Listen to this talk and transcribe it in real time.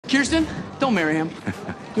Kirsten, don't marry him.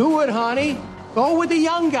 Do it, honey. Go with the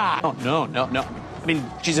young guy. Oh, no. I mean,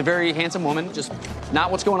 she's a very handsome woman, just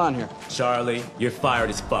not what's going on here. Charlie, you're fired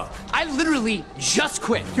as fuck. I literally just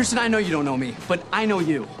quit. Kirsten, I know you don't know me, but I know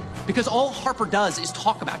you. Because all Harper does is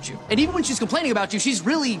talk about you. And even when she's complaining about you, she's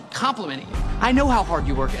really complimenting you. I know how hard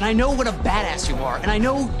you work, and I know what a badass you are, and I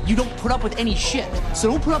know you don't put up with any shit. So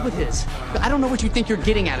don't put up with his. I don't know what you think you're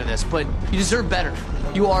getting out of this, but you deserve better.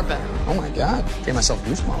 You are better. Oh my God, gave myself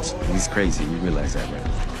goosebumps. He's crazy, you realize that, right?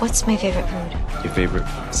 What's my favorite food? Your favorite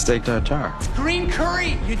steak tartare. Green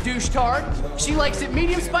curry, you douche-tard. She likes it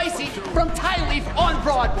medium spicy from Thai Leaf on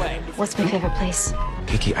Broadway. What's my favorite place?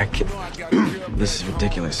 Kiki, I can't. This is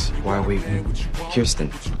ridiculous. Why are we.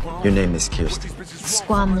 Kirsten. Your name is Kirsten.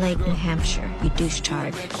 Squam Lake, New Hampshire, you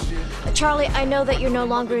douche-tard. Charlie, I know that you're no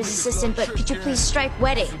longer his assistant, but could you please strike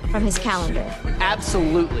wedding from his calendar?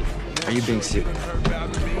 Absolutely. Are you being serious?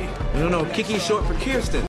 No, Kiki's short for Kirsten.